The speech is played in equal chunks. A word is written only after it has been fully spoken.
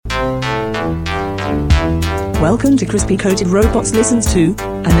Welcome to Crispy Coated Robots Listens to,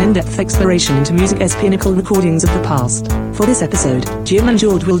 an in-depth exploration into music's pinnacle recordings of the past. For this episode, Jim and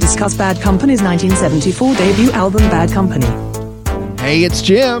George will discuss Bad Company's 1974 debut album Bad Company. Hey, it's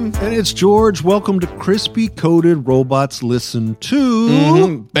Jim. And it's George. Welcome to Crispy Coated Robots Listen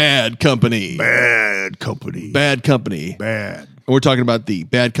to... Bad Company. Bad Company. Bad Company. Bad. And we're talking about the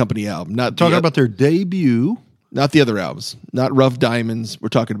Bad Company album. Not Talking about their debut. Not the other albums. Not Rough Diamonds. We're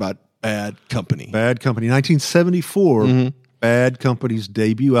talking about Bad Company. Bad Company. 1974. Bad Company's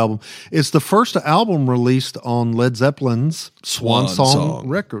debut album. It's the first album released on Led Zeppelin's Swan Song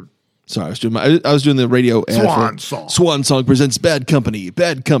record. Sorry, I was doing the radio ad Swan for Song. Swan Song presents Bad Company.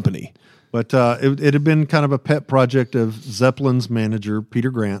 Bad Company. But it had been kind of a pet project of Zeppelin's manager, Peter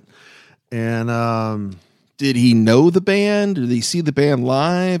Grant. And did he know the band? Did he see the band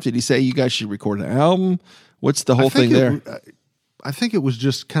live? Did he say you guys should record an album? What's the whole thing there? I think it was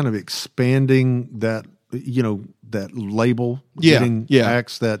just kind of expanding that, that label, getting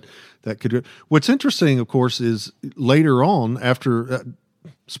acts that could do. What's interesting, of course, is later on, after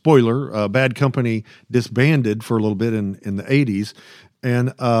spoiler, Bad Company disbanded for a little bit in the 80s,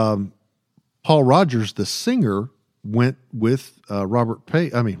 and Paul Rogers, the singer, went with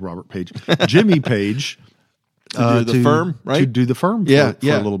Jimmy Page. To do the Firm, right? To do the Firm for a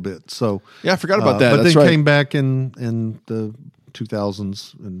little bit. So I forgot about that. But That's they right. came back in the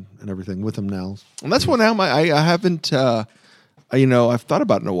 2000s and everything with him now. And that's one album I haven't, I've thought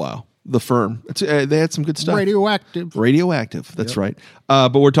about in a while. The Firm. They had some good stuff. Radioactive. That's right.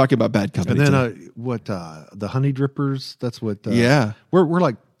 But we're talking about Bad Company. And then the Honey Drippers. That's what. Yeah, we're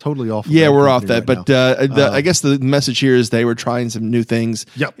like totally off. Yeah, we're off that. Right but I guess the message here is they were trying some new things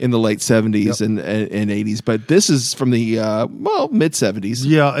in the late 70s and 80s. But this is from the mid 70s.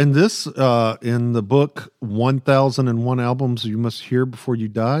 Yeah, and this in the book 1001 Albums You Must Hear Before You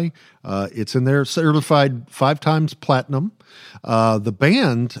Die. It's in there, certified 5 times platinum. The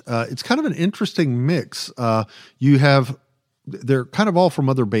band, it's kind of an interesting mix. They're kind of all from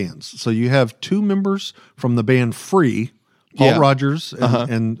other bands. So you have 2 members from the band Free, Paul Rogers,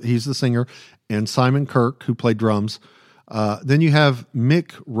 and he's the singer, and Simon Kirke, who played drums. Then you have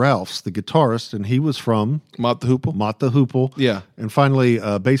Mick Ralphs, the guitarist, and he was from Mott the Hoople. Yeah. And finally,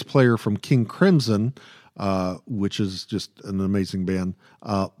 a bass player from King Crimson, which is just an amazing band,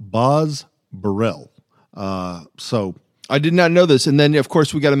 Boz Burrell. So I did not know this. And then, of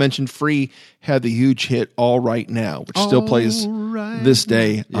course, we got to mention Free had the huge hit All Right Now, which still plays this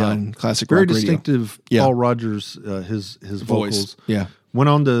day on classic rock radio. Very distinctive Paul Rogers, his voice. vocals. Yeah. Went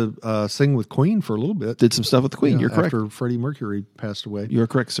on to sing with Queen for a little bit. Did some stuff with Queen. You're correct. After Freddie Mercury passed away. You're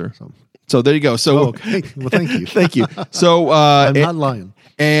correct, sir. So there you go. So okay. Well, thank you. Thank you. So I'm not lying.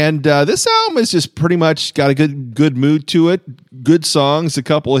 And this album is just pretty much got a good mood to it. Good songs, a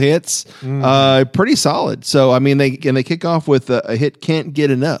couple of hits, pretty solid. So I mean, they kick off with a hit, "Can't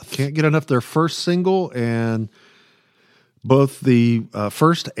Get Enough." Can't Get Enough. Their first single, and both the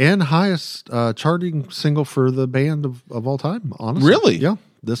first and highest charting single for the band of all time. Honestly, really, yeah.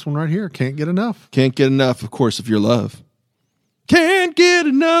 This one right here, "Can't Get Enough." Can't get enough, of course, of your love. Can't get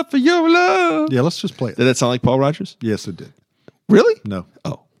enough of your love. Yeah, let's just play it. Did that sound like Paul Rogers? Yes, it did. Really? No.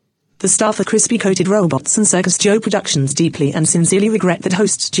 Oh. The staff at Crispy Coated Robots and Circus Joe Productions deeply and sincerely regret that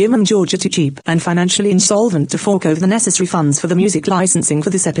hosts Jim and George are too cheap and financially insolvent to fork over the necessary funds for the music licensing for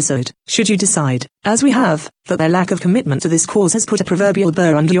this episode. Should you decide, as we have, that their lack of commitment to this cause has put a proverbial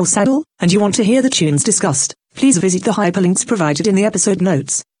burr under your saddle, and you want to hear the tunes discussed, please visit the hyperlinks provided in the episode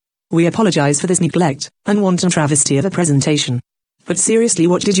notes. We apologize for this neglect and wanton travesty of a presentation. But seriously,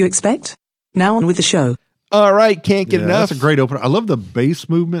 what did you expect? Now on with the show. All right, Can't Get Enough. That's a great opener. I love the bass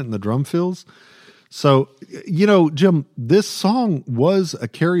movement and the drum fills. So, Jim, this song was a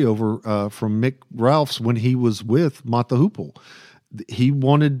carryover from Mick Ralphs when he was with Mott the Hoople. He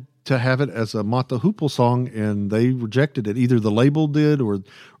wanted to have it as a Mott the Hoople song, and they rejected it. Either the label did or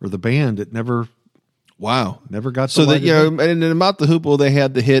the band. It never. Wow, never got. So that and in Mott the Hoople, they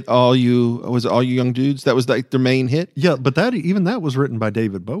had the hit "All You Young Dudes." That was like their main hit. Yeah, but that was written by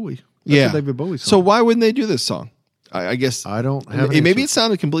David Bowie. That's a David Bowie song. So why wouldn't they do this song? I guess I don't have. Maybe it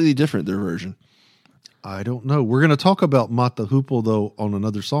sounded completely different, their version. I don't know. We're going to talk about Mott the Hoople though on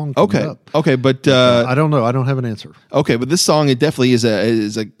another song. Okay, but I don't know. I don't have an answer. Okay, but this song, it definitely is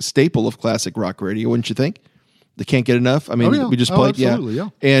a staple of classic rock radio, wouldn't you think? They Can't Get Enough. I mean, we just played, yeah.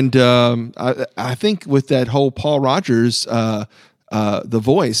 And I think with that whole Paul Rogers, the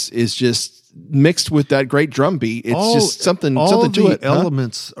voice is just mixed with that great drum beat. It's just something to it. All the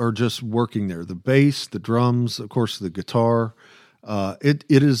elements are just working there. The bass, the drums, of course, the guitar. It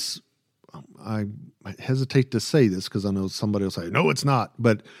is. I hesitate to say this because I know somebody will say, "No, it's not,"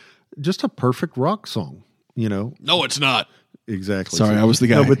 but just a perfect rock song. No, it's not. Exactly. Sorry, I was the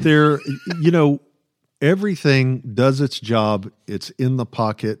guy. No, but everything does its job. It's in the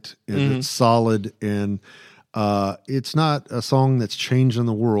pocket and it's solid, and it's not a song that's changing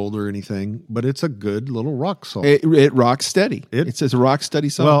the world or anything, but it's a good little rock song. It rocks steady. It says a rock steady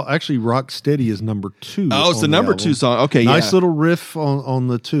song. Well, actually, Rock Steady is number 2. Oh, it's the number 2 song. Okay, nice little riff on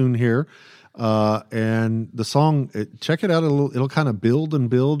the tune here. And the song, check it out. It'll kind of build,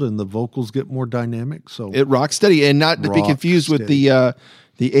 and the vocals get more dynamic. So it rocks steady, and not to be confused with the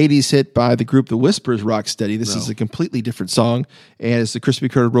 80s hit by the group The Whispers, Rock Steady. This is a completely different song, and it's the Crispy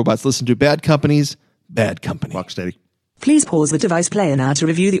Coated Robots. Listen to Bad Company's Bad Company. Rock Steady. Please pause the device player now to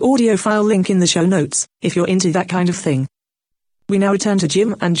review the audio file link in the show notes, if you're into that kind of thing. We now return to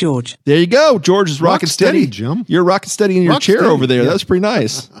Jim and George. There you go. George is rocking steady. Jim. You're rocking steady in your chair steady. over there. That's pretty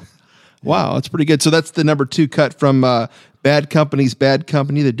nice. Wow, that's pretty good. So that's the number 2 cut from Bad Company's Bad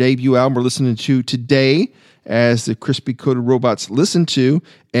Company, the debut album we're listening to today, as the Crispy Coated Robots listen to.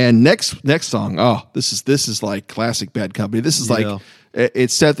 And next song, this is like classic Bad Company. This is like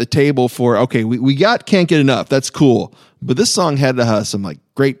it set the table for, okay, we got Can't Get Enough. That's cool. But this song had some like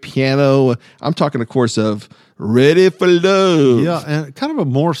great piano. I'm talking, of course, of Ready for Love. Yeah, and kind of a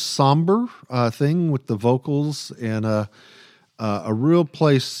more somber thing with the vocals, and a real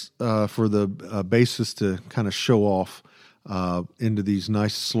place for the bassist to kind of show off into these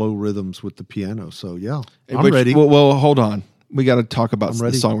nice slow rhythms with the piano. So yeah, I'm ready. Well, hold on. We got to talk about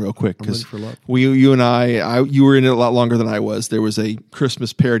the song real quick, because you and I, you were in it a lot longer than I was. There was a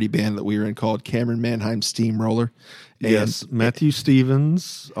Christmas parody band that we were in called Cameron Mannheim Steamroller. Yes, Matthew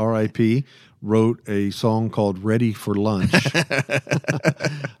Stevens, R.I.P., wrote a song called "Ready for Lunch."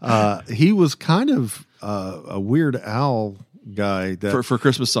 He was kind of a Weird Al guy that for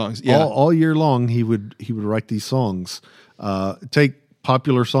Christmas songs. Yeah, all year long he would write these songs, take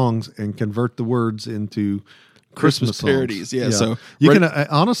popular songs and convert the words into Christmas parodies. Yeah, so you can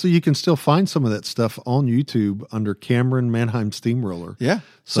honestly, you can still find some of that stuff on YouTube under Cameron Mannheim Steamroller. Yeah,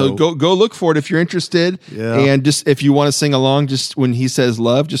 so go look for it if you're interested. Yeah, and just if you want to sing along, just when he says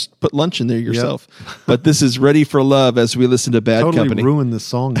love, just put lunch in there yourself. Yep. But this is Ready for Love as we listen to Bad Company. Company. Ruined the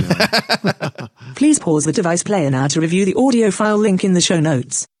song now. Please pause the device player now to review the audio file link in the show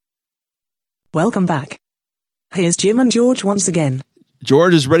notes. Welcome back. Here's Jim and George once again.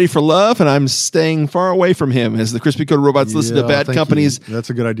 George is ready for love, and I'm staying far away from him as the Crispy Coated Robots listen to Bad Company's. That's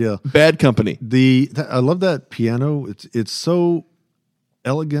a good idea. Bad Company. I love that piano. It's so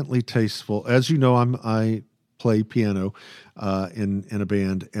elegantly tasteful. As you know, I play piano in a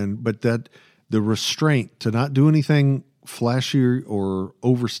band, but that the restraint to not do anything flashy or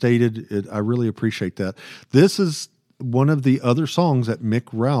overstated, I really appreciate that. This is one of the other songs that Mick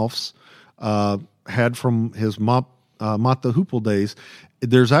Ralphs had from his Mott the Hoople days.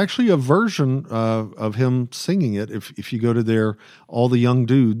 There's actually a version of him singing it. If you go to their All the Young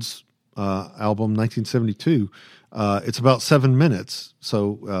Dudes album, 1972, it's about 7 minutes,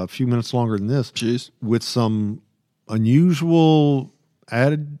 so a few minutes longer than this. Jeez. With some unusual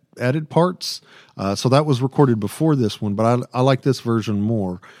added parts. So that was recorded before this one, but I like this version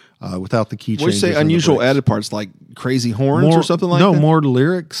more. Without the key changes. What do you say unusual added parts, like crazy horns or something like that? No, more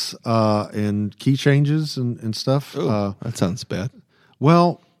lyrics and key changes and stuff. Ooh, that sounds bad.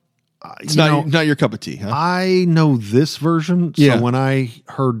 Well, it's not your cup of tea, huh? I know this version, so when I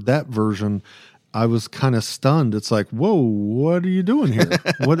heard that version, I was kind of stunned. It's like, whoa, what are you doing here?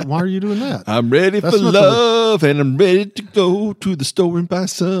 Why are you doing that? I'm ready for love, and I'm ready to go to the store and buy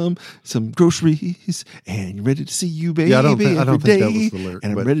some groceries, and you're ready to see you, baby, I don't think that was the lyric.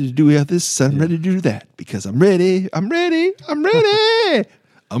 And I'm ready to do this, I'm ready to do that, because I'm ready. I'm ready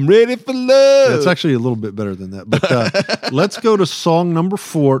for love. It's actually a little bit better than that. But let's go to song number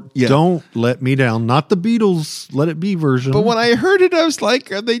 4, Don't Let Me Down. Not the Beatles' Let It Be version. But when I heard it, I was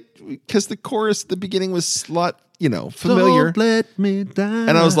like, are they... Because the chorus at the beginning was a lot, familiar. Don't let me down.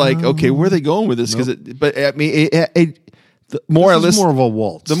 And I was like, okay, where are they going with this? But I mean, the more I listened, more of a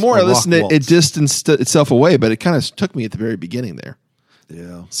waltz. The more I listened, it distanced itself away. But it kind of took me at the very beginning there.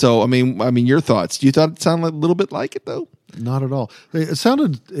 Yeah. So I mean, your thoughts? Do you thought it sounded a little bit like it though? Not at all. It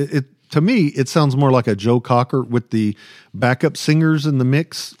sounded to me. It sounds more like a Joe Cocker with the backup singers in the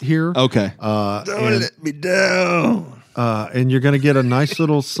mix here. Okay. Don't let me down. And you're going to get a nice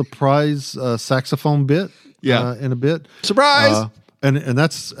little surprise saxophone bit in a bit. Surprise! And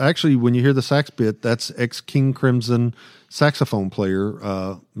that's actually, when you hear the sax bit, that's ex-King Crimson saxophone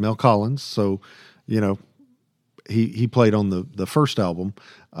player, Mel Collins. So, he played on the first album.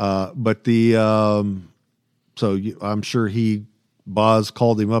 But I'm sure Boz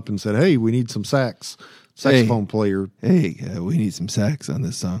called him up and said, hey, we need some saxophone player. Hey, we need some sax on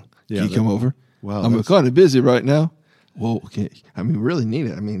this song. Can you come over? Wow, I'm kind of busy right now. Well, okay. I mean, we really need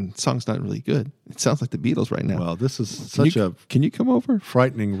it. I mean, the song's not really good. It sounds like the Beatles right now. Well, this is Can you come over?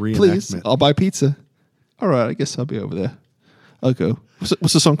 Frightening reenactment. Please, I'll buy pizza. All right, I guess I'll be over there. I'll go.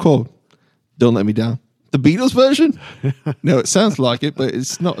 What's the song called? Don't Let Me Down. The Beatles version? No, it sounds like it, but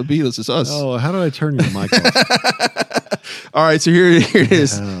it's not the Beatles. It's us. Oh, how did I turn your mic off? All right, so here it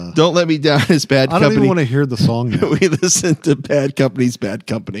is. Don't Let Me Down is Bad Company. I don't even want to hear the song now. We listen to Bad Company's Bad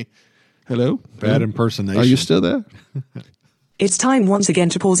Company. Hello? Bad impersonation. Are you still there? It's time once again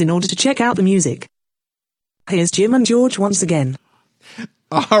to pause in order to check out the music. Here's Jim and George once again.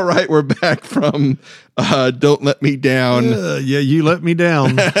 All right, we're back from Don't Let Me Down. Yeah, you let me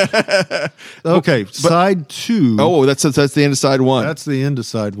down. Okay, side 2. Oh, that's the end of side 1. That's the end of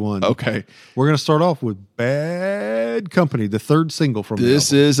side 1. Okay. We're going to start off with Bad Company, the third single from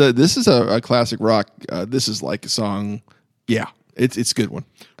this is a classic rock. This is like a song. Yeah, it's a good one.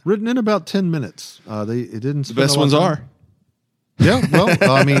 Written in about 10 minutes. It didn't. The best ones are. Yeah, well,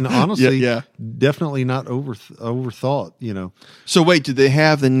 I mean, honestly, yeah. Definitely not overthought, you know. So wait, did they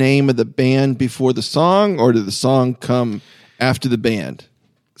have the name of the band before the song, or did the song come after the band?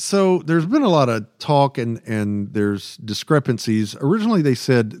 So there's been a lot of talk and there's discrepancies. Originally, they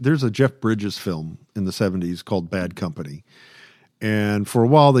said there's a Jeff Bridges film in the 70s called Bad Company. And for a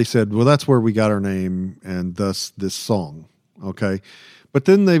while, they said, well, that's where we got our name and thus this song, okay? But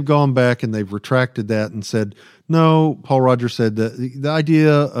then they've gone back and they've retracted that and said, no, Paul Rodgers said that the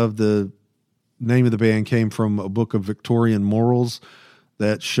idea of the name of the band came from a book of Victorian morals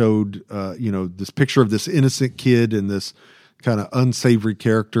that showed, this picture of this innocent kid and this kind of unsavory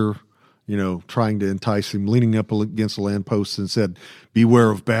character, trying to entice him, leaning up against a lamppost and said, beware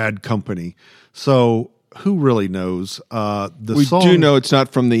of bad company. So who really knows? We do know it's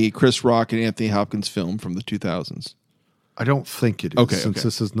not from the Chris Rock and Anthony Hopkins film from the 2000s. I don't think it is, since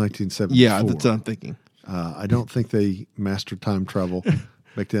this is 1974. Yeah, that's what I'm thinking. I don't think they mastered time travel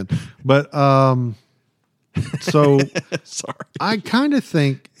back then. But so sorry. I kind of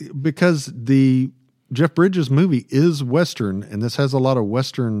think because the Jeff Bridges movie is Western, and this has a lot of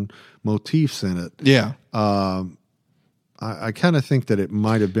Western motifs in it. Yeah. I kind of think that it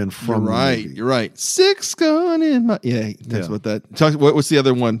might have been from You're right. Six gun in my... Yeah, that's what that... What's the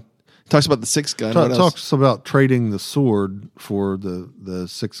other one? Talks about the six gun. Talks about trading the sword for the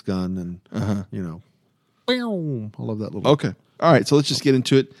six gun and, I love that little... Okay. All right, so let's just get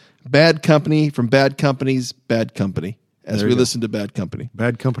into it. Bad Company from Bad Company's Bad Company as we listen to Bad Company.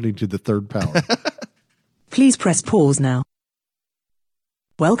 Bad Company to the third power. Please press pause now.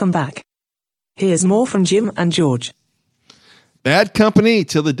 Welcome back. Here's more from Jim and George. Bad Company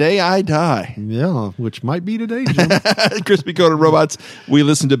till the day I die. Yeah, which might be today, Jim. Crispy Coated Robots. We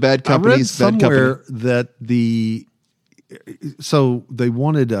listen to Bad Company's Bad Company. I read somewhere that so they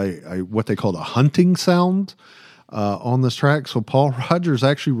wanted a what they called a hunting sound on this track. So Paul Rodgers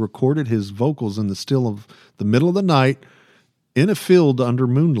actually recorded his vocals in the still of the middle of the night in a field under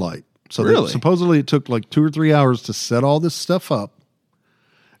moonlight. So supposedly it took like 2 or 3 hours to set all this stuff up.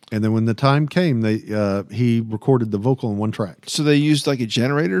 And then when the time came, he recorded the vocal in one track. So they used like a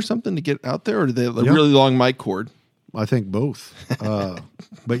generator or something to get out there, or did they have a really long mic cord? I think both.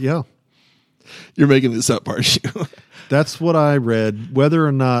 But yeah. You're making this up, aren't you? That's what I read. Whether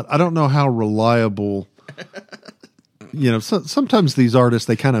or not, I don't know how reliable, sometimes these artists,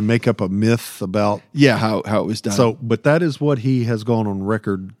 they kind of make up a myth about. Yeah, how it was done. So, but that is what he has gone on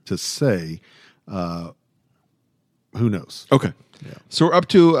record to say. Who knows? Okay. Yeah. So we're up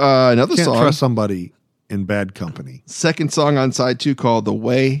to another song. Can't trust somebody in Bad Company. Second song on side 2 called The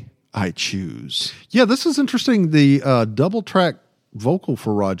Way I Choose. Yeah, this is interesting. The double track vocal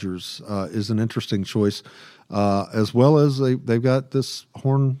for Rodgers is an interesting choice, as well as they've got this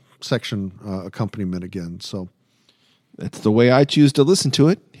horn section accompaniment again. So that's the way I choose to listen to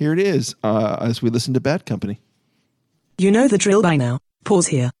it. Here it is as we listen to Bad Company. You know the drill by now. Pause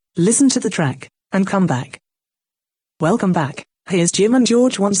here, listen to the track, and come back. Welcome back. Here's Jim and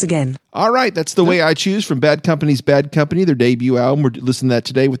George once again. All right, that's The Way I Choose from Bad Company's Bad Company, their debut album. We're listening to that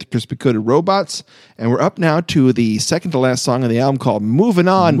today with the Crispy Coated Robots. And we're up now to the second to last song on the album called Moving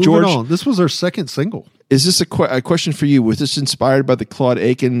On. George, this was our second single. Is this a question for you? Was this inspired by the Claude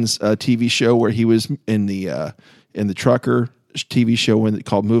Akins TV show where he was in the trucker TV show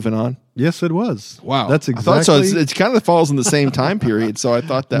called Moving On? Yes, it was. Wow. That's exactly. I thought so. It kind of falls in the same time period, so I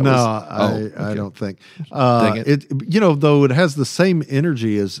thought that was... No, I don't think. Though it has the same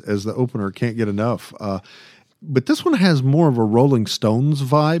energy as the opener, Can't Get Enough. But this one has more of a Rolling Stones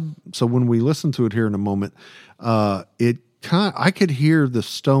vibe. So when we listen to it here in a moment, I could hear the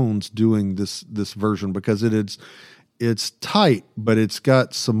Stones doing this version because it's tight, but it's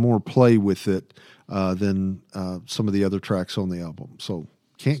got some more play with it than some of the other tracks on the album. So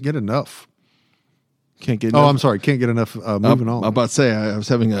can't get enough. Can't get enough. I'm sorry. Can't get enough. Moving on. I'm about to say, I was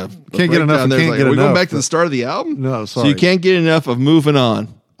having a can't get enough. Can't get enough. We're going back to the start of the album? No, sorry. So you can't get enough of Moving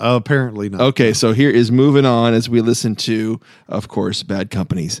On. Apparently not. Okay, so here is Moving On as we listen to, of course, Bad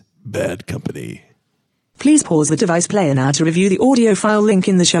Company's Bad Company. Please pause the device player now to review the audio file link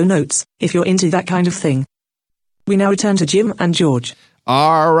in the show notes, if you're into that kind of thing. We now return to Jim and George.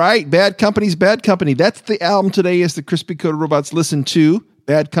 All right, Bad Company's Bad Company. That's the album today as the Crispy Coated Robots listen to.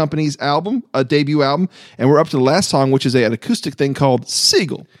 Bad Company's album, a debut album. And we're up to the last song, which is an acoustic thing called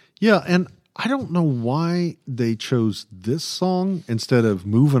Seagull. Yeah, and I don't know why they chose this song instead of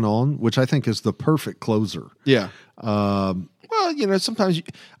Moving On, which I think is the perfect closer. Yeah. Well, you know, sometimes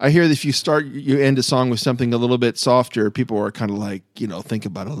I hear that if you end a song with something a little bit softer, people are kind of like, you know, think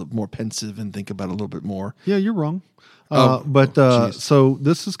about it a little more pensive and think about it a little bit more. Yeah, you're wrong. So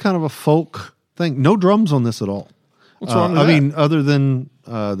this is kind of a folk thing. No drums on this at all. What's wrong with that? I mean, other than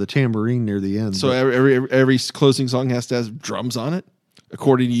the tambourine near the end. So every closing song has to have drums on it,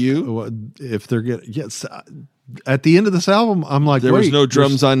 according to you? If they're getting at the end of this album, I'm like, there was no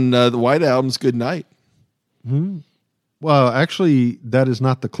drums on the White Album's Good Night. Well, actually, that is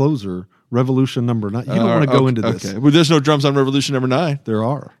not the closer. Revolution number 9. You don't want to go into this. Okay. Well, there's no drums on Revolution number 9. There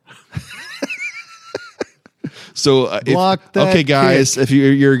are. So, okay, guys, if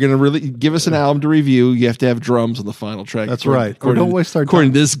you're going to really give us an album to review, you have to have drums on the final track. That's right. Or don't waste our time.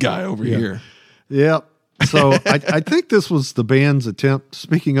 According to this guy over here. Yep. So I think this was the band's attempt,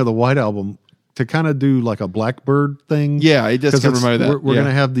 speaking of the White Album, to kind of do like a Blackbird thing. Yeah, it does kind of remind me of that. We're going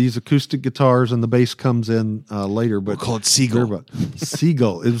to have these acoustic guitars and the bass comes in later. But we'll call it Seagull.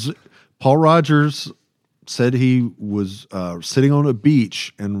 Seagull. Paul Rogers said he was sitting on a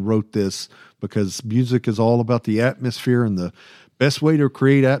beach and wrote this because music is all about the atmosphere, and the best way to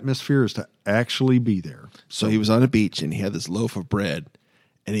create atmosphere is to actually be there. So he was on a beach and he had this loaf of bread,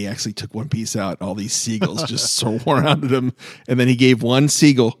 and he actually took one piece out. All these seagulls just surrounded him, and then he gave one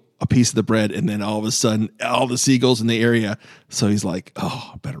seagull a piece of the bread, and then all of a sudden, all the seagulls in the area. So he's like,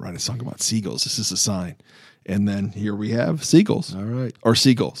 "Oh, I better write a song about seagulls. This is a sign." And then here we have Seagulls. All right, or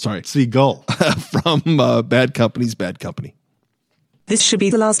Seagull. Sorry, Seagull from Bad Company's Bad Company. This should be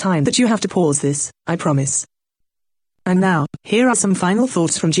the last time that you have to pause this, I promise. And now, here are some final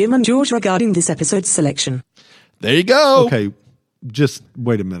thoughts from Jim and George regarding this episode's selection. There you go. Okay, just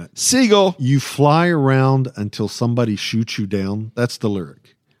wait a minute. Seagull. You fly around until somebody shoots you down. That's the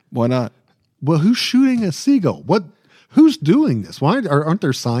lyric. Why not? Well, who's shooting a seagull? Who's doing this? Why aren't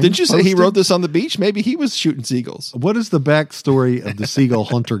there signs? Didn't you say he wrote this on the beach? Maybe he was shooting seagulls. What is the backstory of the seagull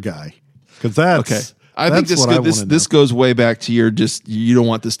hunter guy? Because that's okay. I think this goes way back to you don't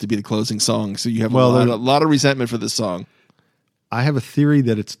want this to be the closing song, so you have a lot of resentment for this song. I have a theory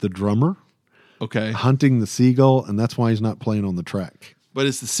that it's the drummer, hunting the seagull, and that's why he's not playing on the track. But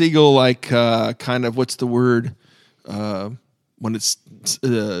is the seagull like kind of what's the word when it's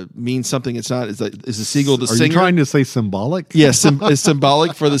means something it's not? Is the seagull the singer? Are you trying to say symbolic? Yes, is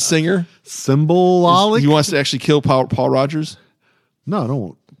symbolic for the singer. Symbolic. He wants to actually kill Paul Rogers. No, I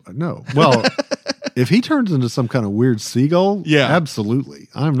don't. No. Well. If he turns into some kind of weird seagull, absolutely.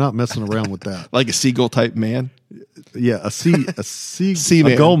 I'm not messing around with that. Like a seagull type man? Yeah,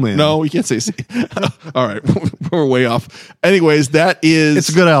 a gull man. No, you can't say sea. All right, we're way off. Anyways, it's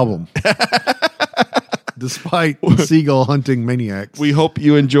a good album. Despite seagull hunting maniacs. We hope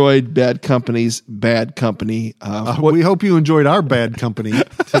you enjoyed Bad Company's Bad Company. We hope you enjoyed our Bad Company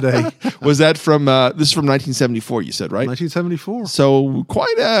today. Was that from, this is from 1974, you said, right? 1974. So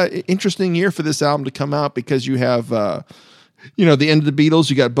quite an interesting year for this album to come out because you have, the end of the Beatles,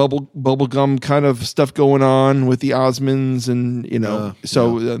 you got bubblegum kind of stuff going on with the Osmonds and,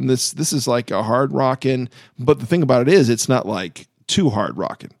 this is like a hard rockin', but the thing about it is it's not like too hard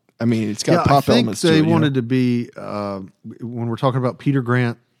rockin'. I mean, it's got pop elements to it. They wanted to be, when we're talking about Peter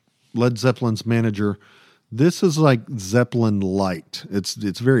Grant, Led Zeppelin's manager, this is like Zeppelin light. It's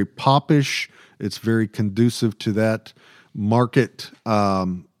very popish. It's very conducive to that market,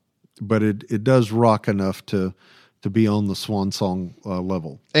 but it does rock enough to be on the swan song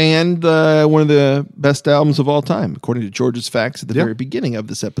level. And one of the best albums of all time, according to George's facts at the very beginning of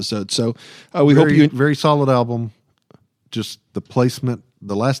this episode. So we hope you... Very solid album. Just the placement.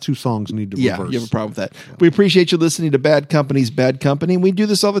 The last two songs need to reverse. Yeah, you have a problem with that. Yeah. We appreciate you listening to Bad Company's Bad Company. We do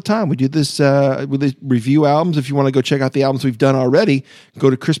this all the time. We do this with review albums. If you want to go check out the albums we've done already, go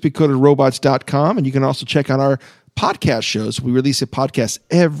to crispycoatedrobots.com, and you can also check out our podcast shows. We release a podcast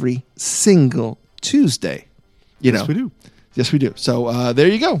every single Tuesday. Yes, we do. Yes, we do. So there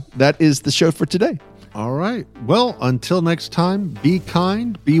you go. That is the show for today. All right. Well, until next time, be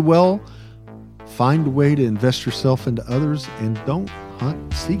kind, be well, find a way to invest yourself into others, and don't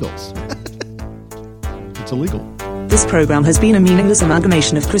hunt seagulls. It's illegal. This program has been a meaningless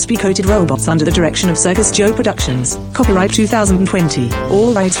amalgamation of crispy-coated robots under the direction of Circus Joe Productions. Copyright 2020.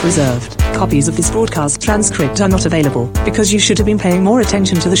 All rights reserved. Copies of this broadcast transcript are not available, because you should have been paying more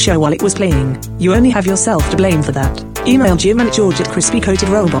attention to the show while it was playing. You only have yourself to blame for that. Email Jim and George at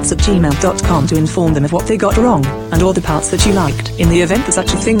crispycoatedrobots@gmail.com to inform them of what they got wrong, and all the parts that you liked, in the event that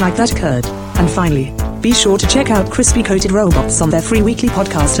such a thing like that occurred. And finally, be sure to check out Crispy Coated Robots on their free weekly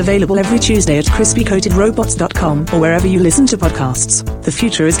podcast available every Tuesday at crispycoatedrobots.com or wherever you listen to podcasts. The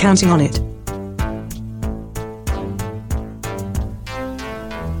future is counting on it.